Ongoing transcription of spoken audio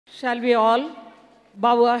Shall we all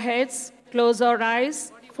bow our heads, close our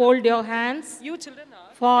eyes, fold your hands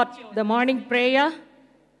for the morning prayer,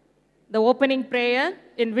 the opening prayer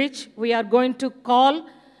in which we are going to call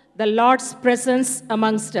the Lord's presence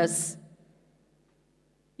amongst us.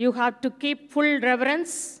 You have to keep full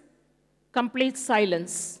reverence, complete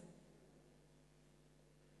silence.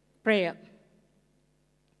 Prayer.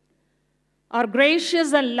 Our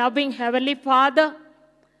gracious and loving Heavenly Father,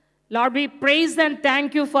 Lord, we praise and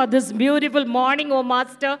thank you for this beautiful morning, O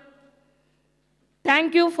Master.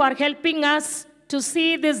 Thank you for helping us to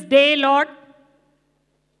see this day, Lord,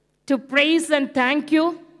 to praise and thank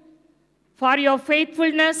you for your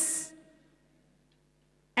faithfulness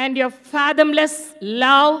and your fathomless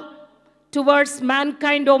love towards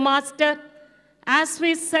mankind, O Master, as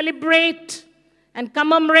we celebrate and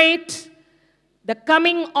commemorate the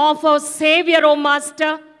coming of our Savior, O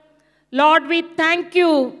Master. Lord, we thank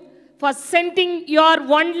you for sending your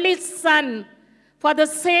only Son for the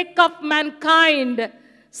sake of mankind,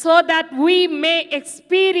 so that we may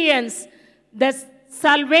experience the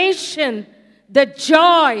salvation, the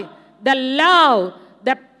joy, the love,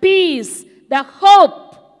 the peace, the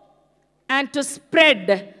hope, and to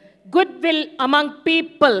spread goodwill among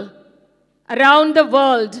people around the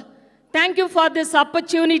world. Thank you for this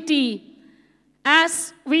opportunity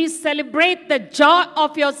as we celebrate the joy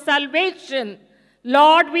of your salvation.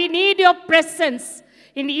 Lord, we need your presence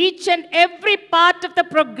in each and every part of the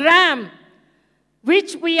program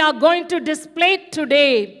which we are going to display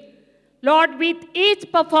today. Lord, with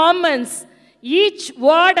each performance, each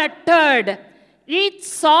word uttered, each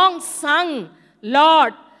song sung,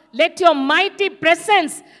 Lord, let your mighty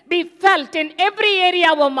presence be felt in every area,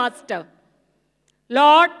 O Master.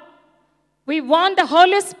 Lord, we want the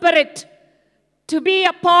Holy Spirit to be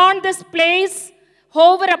upon this place,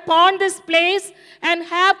 hover upon this place, and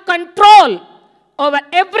have control over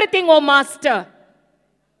everything, O Master.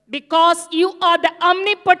 Because you are the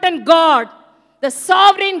omnipotent God, the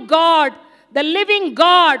sovereign God, the living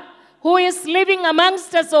God who is living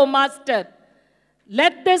amongst us, O Master.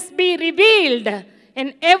 Let this be revealed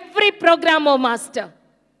in every program, O Master.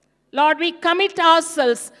 Lord, we commit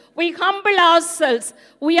ourselves, we humble ourselves.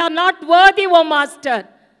 We are not worthy, O Master,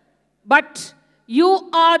 but you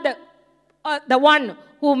are the one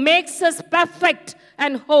who makes us perfect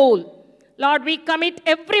and whole. Lord, we commit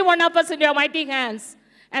every one of us in your mighty hands,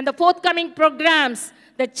 and the forthcoming programs,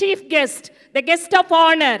 the chief guest, the guest of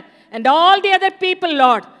honor, and all the other people,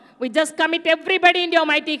 Lord. We just commit everybody in your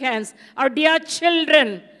mighty hands. Our dear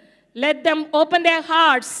children, let them open their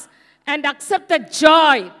hearts and accept the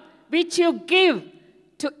joy which you give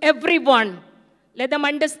to everyone. Let them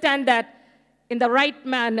understand that in the right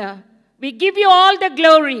manner. We give you all the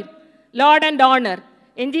glory, Lord, and honor.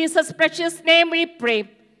 In Jesus' precious name we pray.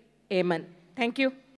 Amen. Thank you.